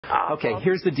awful. Okay,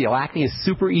 here's the deal. Acne is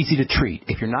super easy to treat.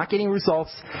 If you're not getting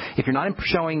results, if you're not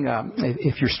showing,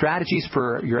 if your strategies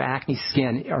for your acne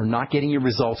skin are not getting your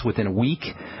results within a week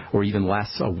or even less,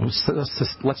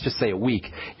 let's just say a week,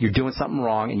 you're doing something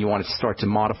wrong and you want to start to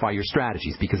modify your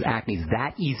strategies because acne is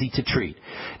that easy to treat.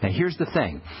 Now, here's the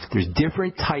thing. There's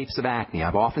different types of acne.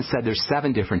 I've often said there's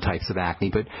 7 different types of acne,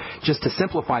 but just to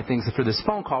simplify things for this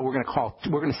phone call, we're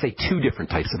going to say 2 different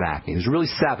types of acne. There's really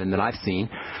 7 that I've seen,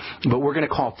 but we're going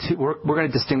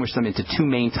to distinguish them into 2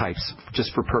 main types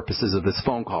just for purposes of this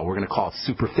phone call. We're going to call it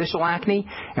superficial acne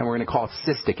and we're going to call it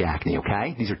cystic acne,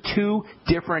 okay? These are 2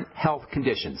 different health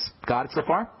conditions. Got it so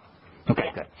far? Okay,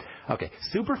 good. Okay,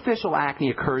 superficial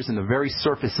acne occurs in the very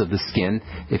surface of the skin.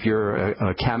 If you're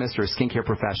a chemist or a skincare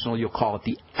professional, you'll call it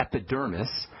the epidermis.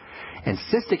 And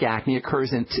cystic acne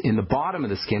occurs in the bottom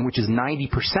of the skin, which is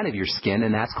 90% of your skin,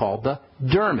 and that's called the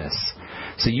dermis.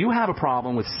 So you have a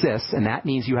problem with cysts, and that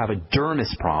means you have a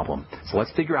dermis problem. So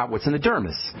let's figure out what's in the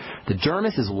dermis. The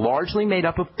dermis is largely made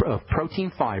up of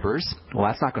protein fibers. Well,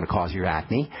 that's not going to cause your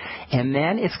acne. And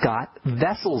then it's got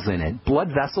vessels in it, blood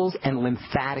vessels and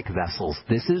lymphatic vessels.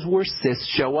 This is where cysts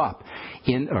show up,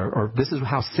 or this is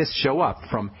how cysts show up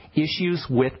from issues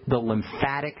with the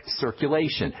lymphatic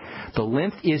circulation. The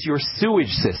lymph is your sewage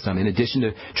system. In addition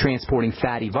to transporting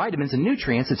fatty vitamins and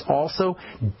nutrients, it's also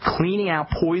cleaning out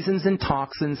poisons and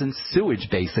toxins and sewage,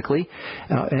 basically,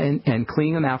 and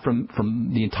cleaning them out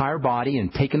from the entire body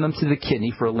and taking them to the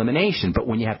kidney for elimination. But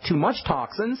when you have too much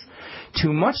toxins,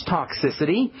 too much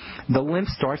toxicity, the lymph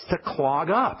starts to clog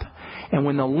up. And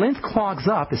when the lymph clogs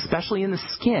up, especially in the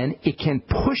skin, it can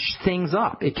push things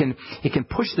up. It can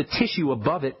push the tissue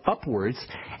above it upwards,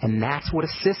 and that's what a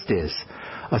cyst is.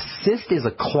 A cyst is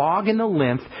a clog in the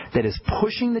lymph that is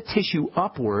pushing the tissue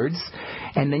upwards,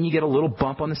 and then you get a little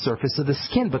bump on the surface of the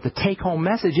skin. But the take-home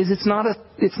message is it's not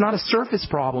a surface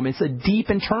problem. It's a deep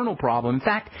internal problem. In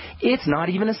fact, it's not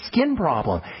even a skin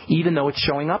problem. Even though it's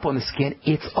showing up on the skin,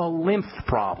 it's a lymph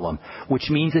problem, which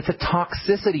means it's a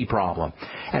toxicity problem,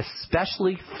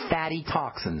 especially fatty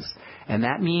toxins. And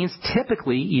that means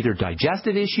typically either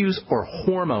digestive issues or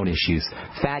hormone issues,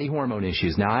 fatty hormone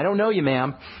issues. Now, I don't know you,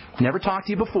 ma'am. Never talked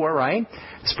to you before, right?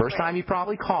 It's the first time you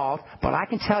probably called. But I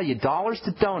can tell you, dollars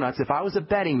to donuts, if I was a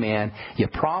betting man, you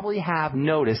probably have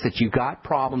noticed that you got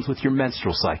problems with your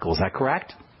menstrual cycle. Is that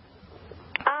correct?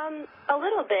 A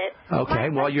little bit. Okay,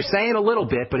 well, you're saying a little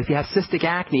bit, but if you have cystic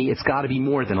acne, it's got to be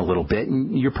more than a little bit.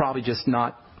 And you're probably just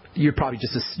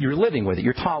you're living with it.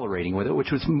 You're tolerating with it,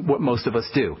 which was what most of us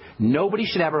do. Nobody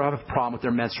should ever have a problem with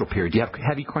their menstrual period. Do you have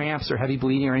heavy cramps or heavy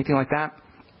bleeding or anything like that?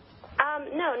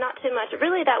 No, not too much.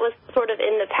 Really, that was sort of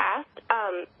in the past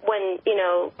when,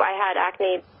 I had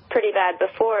acne pretty bad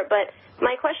before. But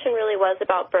my question really was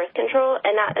about birth control,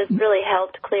 and that has really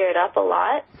helped clear it up a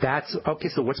lot. Okay,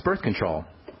 so what's birth control?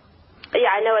 Yeah,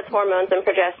 I know it's hormones and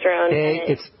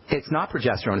progesterone. It's not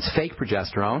progesterone. It's fake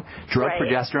progesterone, drug right.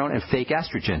 progesterone, and fake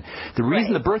estrogen. The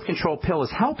reason the birth control pill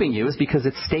is helping you is because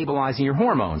it's stabilizing your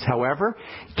hormones. However,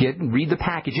 read the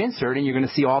package insert, and you're going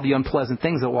to see all the unpleasant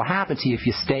things that will happen to you if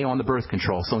you stay on the birth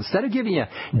control. So instead of giving you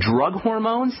drug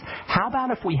hormones, how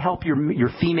about if we help your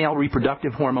female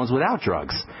reproductive hormones without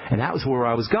drugs? And that was where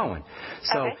I was going.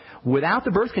 So. Okay. Without the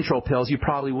birth control pills, you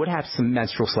probably would have some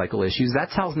menstrual cycle issues.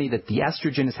 That tells me that the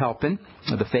estrogen is helping,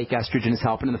 the fake estrogen is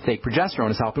helping, and the fake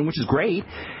progesterone is helping, which is great.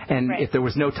 And if there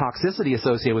was no toxicity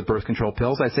associated with birth control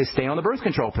pills, I'd say stay on the birth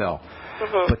control pill.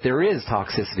 Mm-hmm. But there is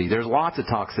toxicity. There's lots of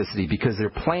toxicity because they're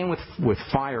playing with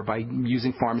fire by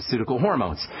using pharmaceutical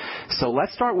hormones. So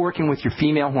let's start working with your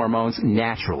female hormones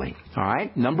naturally. All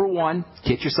right? Number 1,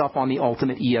 get yourself on the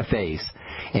ultimate EFAs.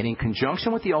 And in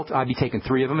conjunction with the I'd be taking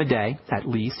 3 of them a day, at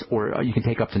least, or you can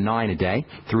take up to 9 a day,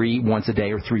 3 once a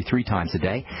day or 3 times a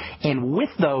day. And with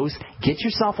those, get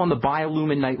yourself on the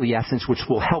Biolumin Nightly Essence, which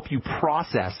will help you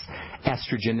process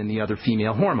estrogen and the other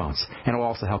female hormones. And it will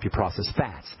also help you process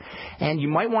fats. And you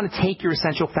might want to take your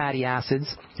essential fatty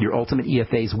acids, your ultimate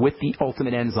EFAs, with the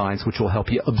ultimate enzymes, which will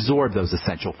help you absorb those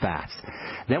essential fats.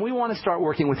 Then we want to start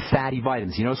working with fatty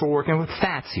vitamins. You notice we're working with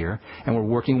fats here, and we're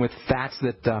working with fats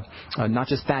that, not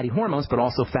just fatty hormones, but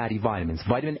also fatty vitamins.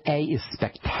 Vitamin A is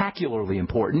spectacularly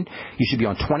important. You should be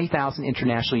on 20,000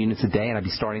 international units a day, and I'd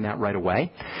be starting that right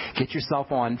away. Get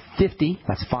yourself on 50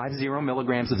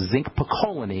 milligrams of zinc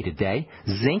picolinate a day.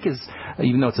 Zinc is,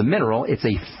 even though it's a mineral, it's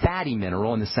a fatty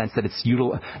mineral in the sense that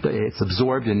it's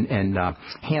absorbed and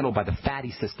handled by the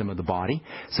fatty system of the body.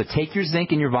 So take your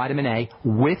zinc and your vitamin A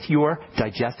with your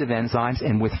digestive enzymes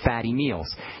and with fatty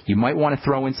meals. You might want to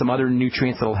throw in some other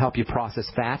nutrients that will help you process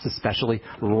fats, especially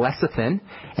lecithin,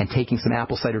 and taking some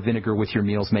apple cider vinegar with your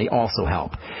meals may also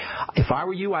help. If I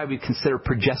were you, I would consider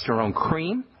progesterone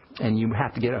cream and you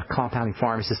have to get a compounding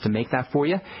pharmacist to make that for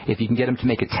you. If you can get them to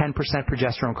make a 10%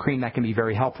 progesterone cream, that can be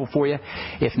very helpful for you.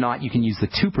 If not, you can use the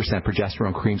 2%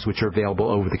 progesterone creams, which are available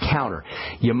over the counter.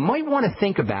 You might want to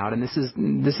think about, and this is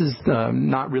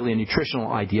not really a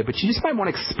nutritional idea, but you just might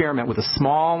want to experiment with a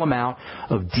small amount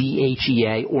of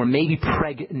DHEA or maybe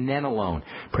pregnenolone.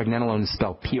 Pregnenolone is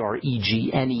spelled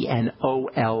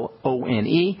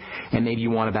Pregnenolone, and maybe you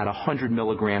want about 100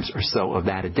 milligrams or so of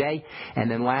that a day. And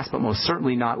then last but most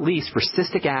certainly not least, for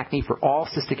cystic acne, for all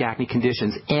cystic acne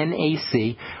conditions,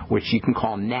 NAC, which you can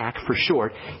call NAC for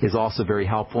short, is also very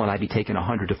helpful, and I'd be taking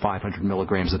 100 to 500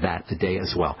 milligrams of that a day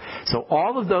as well. So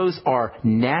all of those are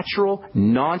natural,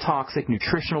 non-toxic,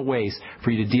 nutritional ways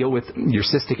for you to deal with your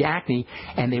cystic acne,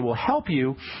 and they will help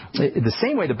you the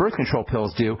same way the birth control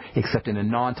pills do, except in a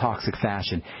non-toxic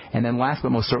fashion. And then last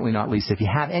but most certainly not least, if you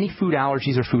have any food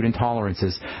allergies or food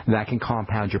intolerances, that can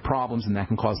compound your problems, and that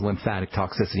can cause lymphatic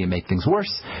toxicity and make things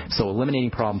worse. So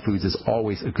eliminating problem foods is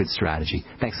always a good strategy.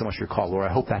 Thanks so much for your call, Laura.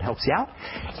 I hope that helps you out.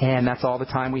 And that's all the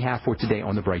time we have for today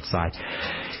on The Bright Side.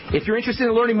 If you're interested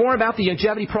in learning more about the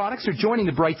longevity products or joining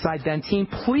the Bright Side Ben team,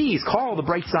 please call the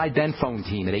Bright Side Ben phone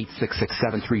team at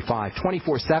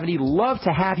 866-735-2470. Love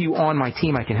to have you on my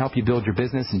team. I can help you build your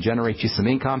business and generate you some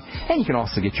income, and you can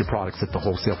also get your products at the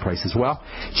wholesale price as well.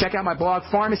 Check out my blog,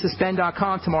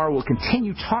 pharmacistben.com. Tomorrow we'll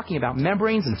continue talking about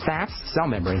membranes and fats, cell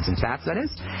membranes and fats, that is.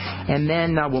 And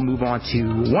then we'll move on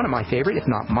to one of my favorite, if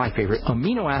not my favorite,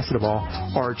 amino acid of all,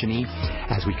 arginine,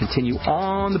 as we continue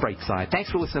on the Bright Side. Thanks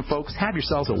for listening, folks. Have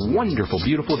yourselves a wonderful,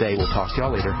 beautiful day. We'll talk to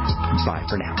y'all later. Bye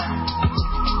for now.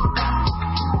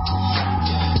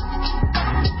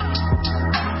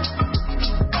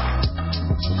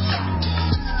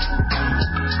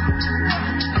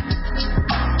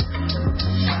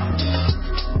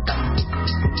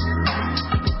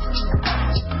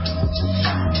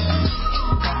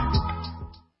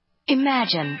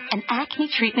 Imagine an acne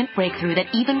treatment breakthrough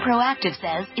that even Proactive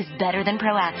says is better than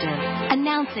Proactive.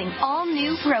 Announcing all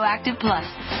new Proactive Plus,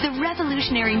 the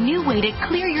revolutionary new way to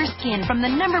clear your skin from the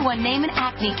 #1 name in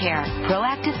acne care.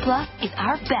 Proactive Plus is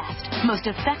our best, most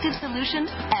effective solution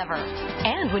ever.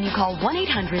 And when you call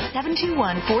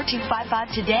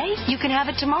 1-800-721-4255 today, you can have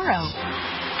it tomorrow.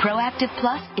 Proactive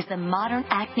Plus is the modern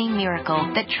acne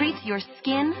miracle that treats your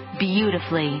skin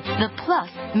beautifully. The plus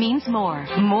means more.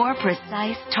 More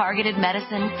precise, targeted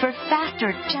medicine for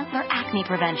faster, gentler acne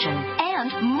prevention. And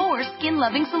more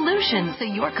skin-loving solutions so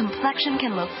your complexion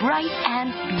can look bright and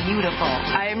beautiful.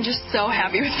 I am just so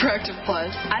happy with Proactive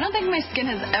Plus. I don't think my skin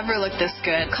has ever looked this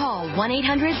good. Call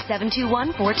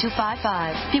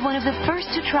 1-800-721-4255. Be one of the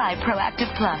first to try Proactive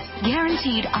Plus.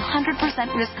 Guaranteed 100%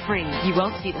 risk-free. You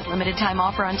won't see this limited time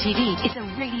offer on TV. It's a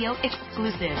radio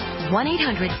exclusive.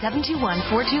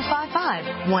 1-800-721-4255.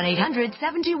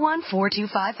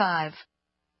 1-800-721-4255.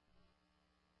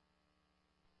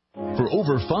 For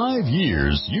over 5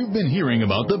 years, you've been hearing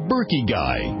about the Berkey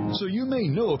Guy, so you may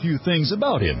know a few things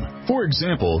about him. For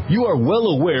example, you are well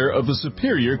aware of the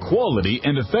superior quality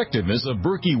and effectiveness of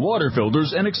Berkey water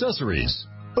filters and accessories.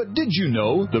 But did you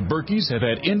know the Berkeys have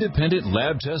had independent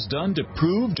lab tests done to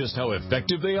prove just how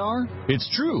effective they are? It's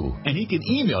true, and he can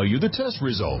email you the test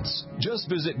results. Just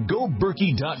visit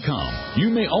GoBerkey.com. You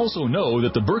may also know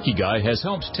that the Berkey Guy has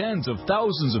helped tens of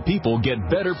thousands of people get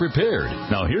better prepared.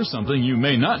 Now here's something you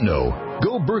may not know.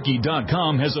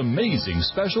 GoBerkey.com has amazing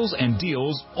specials and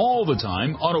deals all the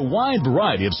time on a wide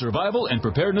variety of survival and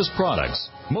preparedness products.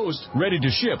 Most ready to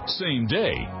ship same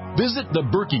day. Visit the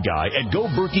Berkey Guy at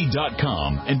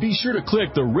GoBerkey.com and be sure to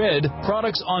click the red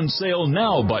Products on Sale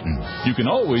Now button. You can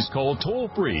always call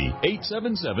toll-free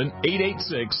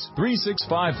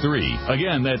 877-886-3653.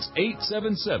 Again, that's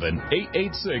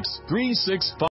 877-886-3653.